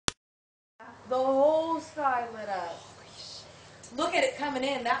The whole sky lit up. Look at it coming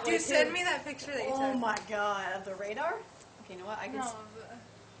in that way, Dude, too. send me that picture that you took. Oh my god, of the radar? Okay, you know what? I can. No,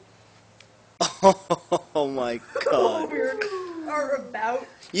 Oh my god. Are about.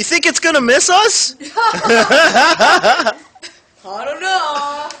 You think it's gonna miss us? I don't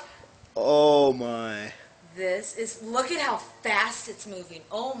know. Oh my. This is, look at how fast it's moving.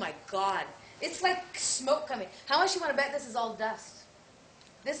 Oh my god. It's like smoke coming. How much you want to bet this is all dust?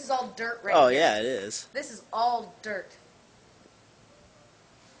 This is all dirt right Oh here. yeah, it is. This is all dirt.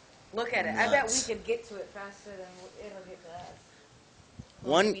 Look at it. I bet we Nuts. could get to it faster than it'll get to us.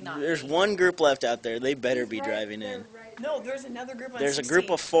 There's one group left out there. They better be Right, driving they're in. right No, there's another group on There's a 16. group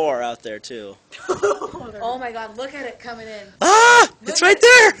of 4 out there too. Oh my god, look at it coming in. Ah! Look It's at right it.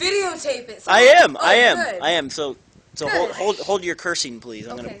 there! Videotape it. I am. Oh, I am. good. I am. So Good. hold your cursing, please.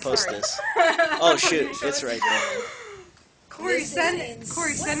 I'm Okay, gonna post sorry. this. Oh shoot, it's right there. Cory, This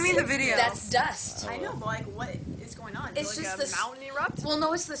is send me the video. That's dust. I know, but like, what is going on? It's Did, like, just a mountain erupt? Well,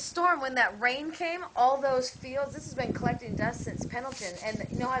 no, it's the storm. When that rain came, all those fields, this has been collecting dust since Pendleton. And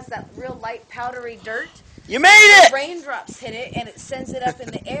you know how it's that real light, powdery dirt? You made it! Raindrops hit it, and it sends it up in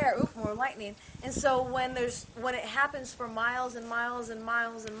the air. Oof, more lightning. And so when it happens for miles and miles and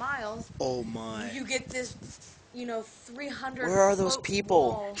miles and miles, Oh my. you get this, 300 Where are those foot people?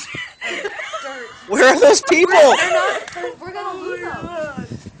 wall of dirt. Where are those people? We're going to lose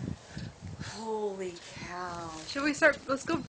them. Holy cow. Should we start? Let's go